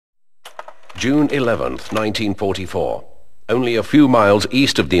June 11th, 1944. Only a few miles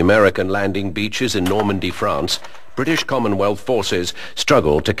east of the American landing beaches in Normandy, France, British Commonwealth forces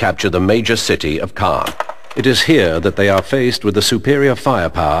struggled to capture the major city of Caen. It is here that they are faced with the superior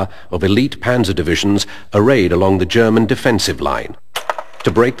firepower of elite panzer divisions arrayed along the German defensive line.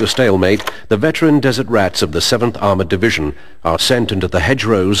 To break the stalemate, the veteran desert rats of the 7th Armored Division are sent into the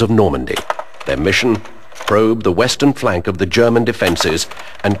hedgerows of Normandy. Their mission? Probe the western flank of the German defenses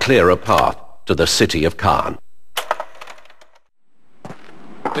and clear a path to the city of Caen.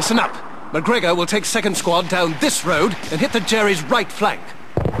 Listen up. McGregor will take 2nd Squad down this road and hit the Jerry's right flank.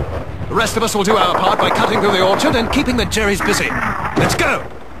 The rest of us will do our part by cutting through the orchard and keeping the Jerry's busy. Let's go!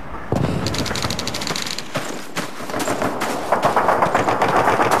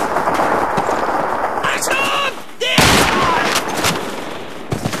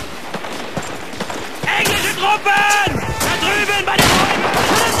 Englische Truppen! Da drüben bei den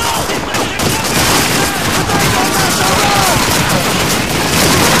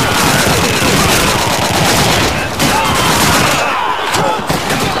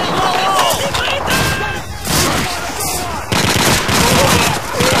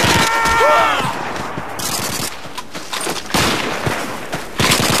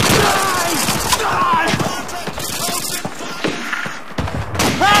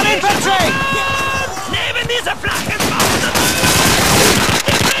Neben dieser Flagge!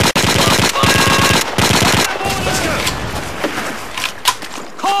 Let's go!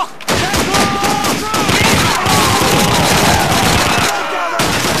 Koch!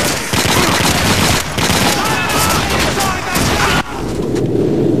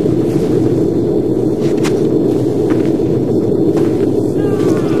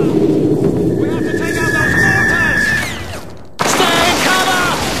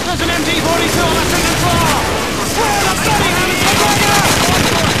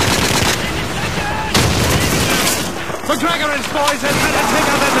 McGregor and his boys had better take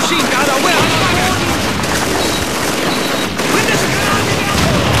out that machine gun or we'll...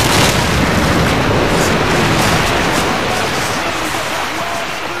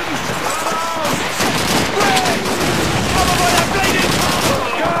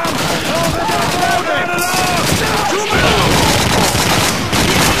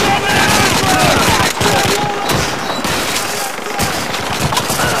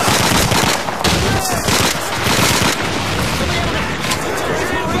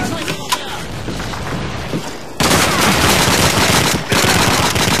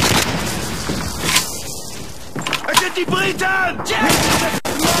 Die Briten!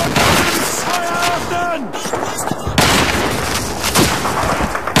 Feueröffnen!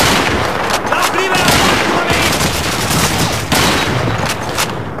 Lauf lieber nach vorne, Tommy!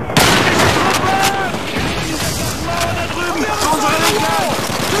 Mauer da drüben! Unsere Linke!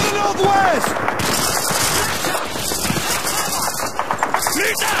 To the northwest!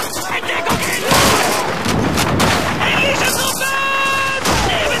 Lüter! Entdeckung in Luft! Englische Truppen!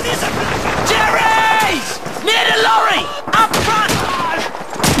 Neben dieser Flagge! Jerry's! Near the lorry! Up front!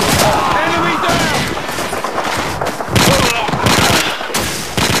 Enemy down!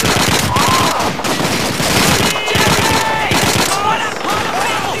 Jerry! What a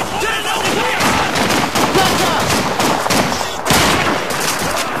battle! Turn over here!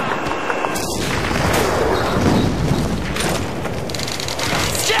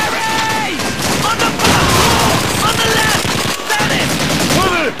 Jerry! On the back! On the left! Stand it!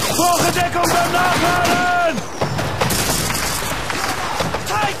 Hummel! Vorgedeckung beim Nachladen!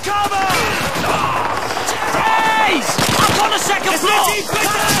 Take cover! Jerry's! Up on the 2nd floor!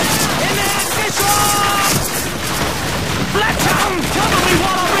 In there, Bishop! Fletcher! Cover me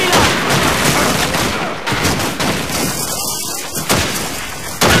while I reload!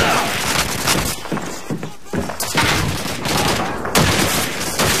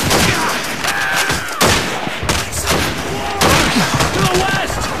 To the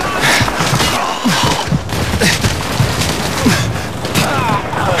west!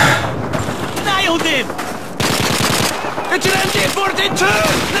 Nailed him! It's an MG-42!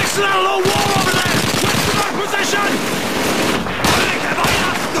 Next to that low wall over there! West of our position!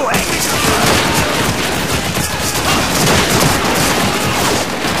 Du Englischer!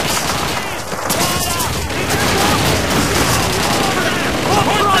 Up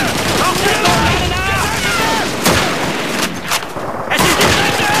front! Up front! Es ist die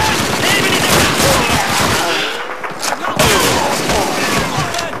Dritte! Neben dieser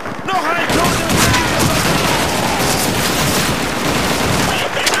noch ein Toter!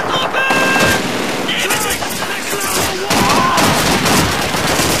 Truppen! Neben sich!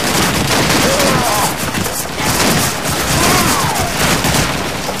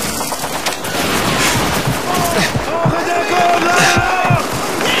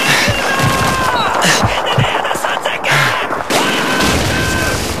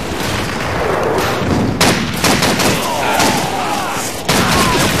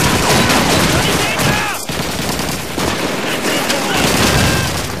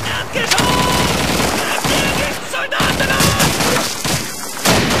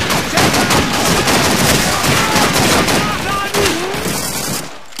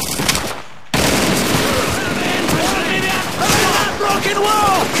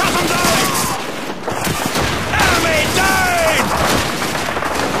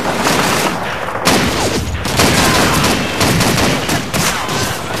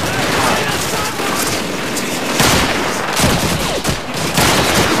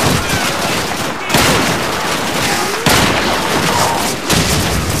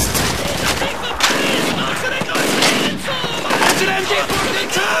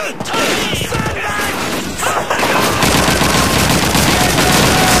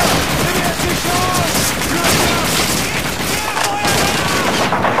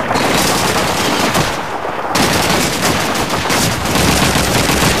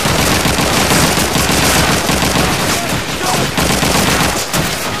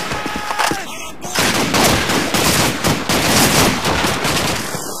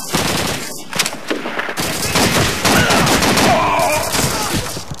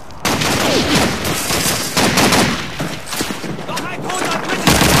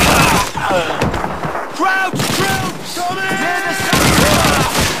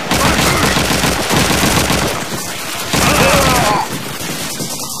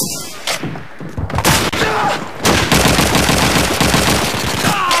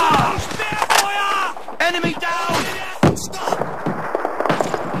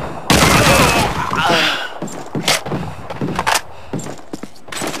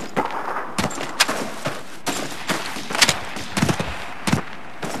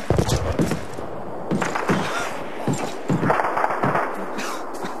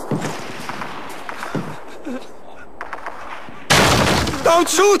 Don't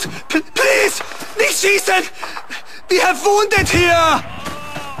shoot! Please! Nicht schießen! We have wounded here!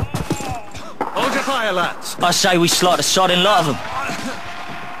 Hold your fire, lads. I say we slot a sodding lot of them.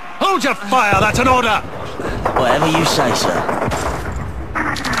 Hold your fire, that's an order! Whatever you say, sir.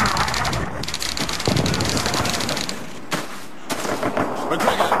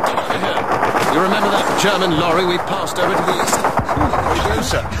 McGregor, get over here. You remember that German lorry we passed over to the east? We do,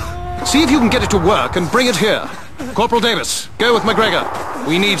 sir. See if you can get it to work and bring it here. Corporal Davis, go with McGregor.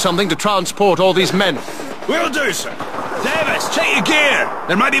 We need something to transport all these men. Will do, sir. Davis, check your gear.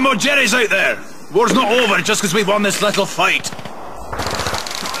 There might be more Jerrys out there. War's not over just because we won this little fight.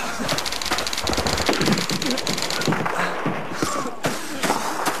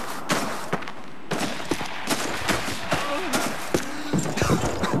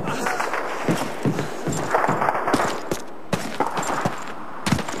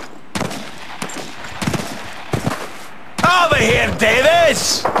 Over here,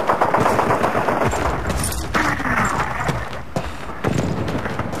 Davis!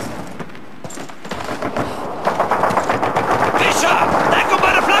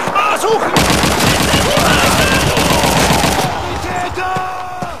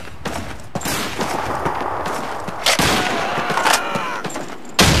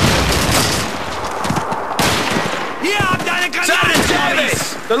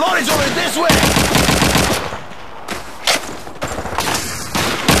 The lorry's over this way!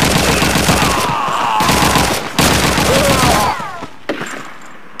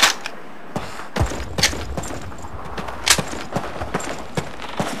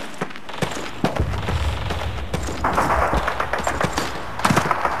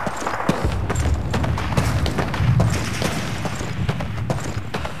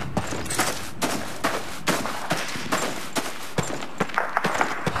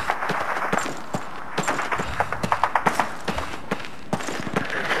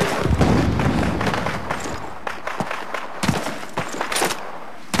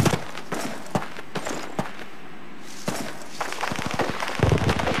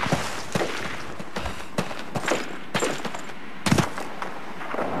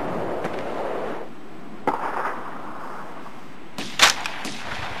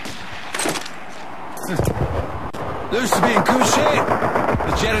 Looks to be in good shape.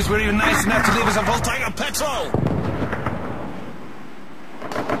 The Jerrys were even nice enough to leave us a full tank of petrol.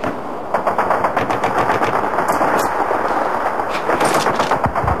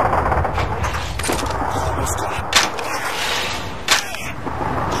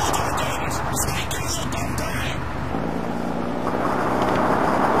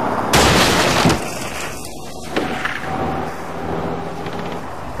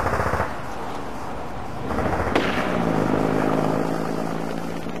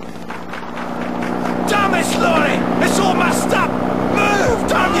 It's all messed up! Move,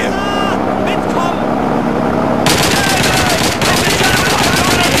 damn you! It's come!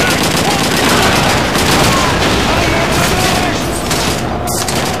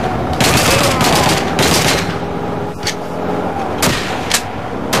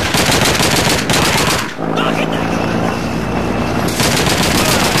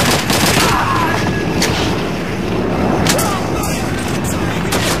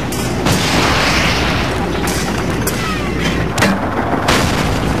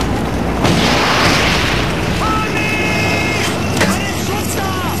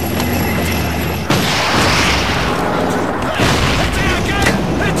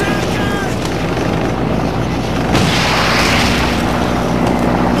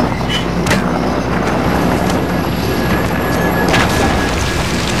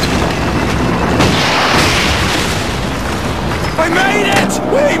 We made it!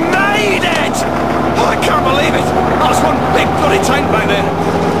 We made it! Oh, I can't believe it! That was one big bloody tank back there.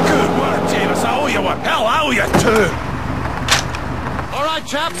 Good work, Davis. I owe you one. Hell, I owe you two. All right,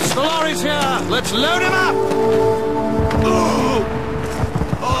 chaps. The lorry's here. Let's load him up.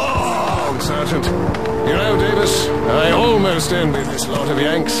 Oh, Sergeant. You know, Davis, I almost envy this lot of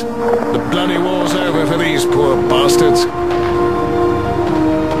Yanks. The bloody war's over for these poor bastards.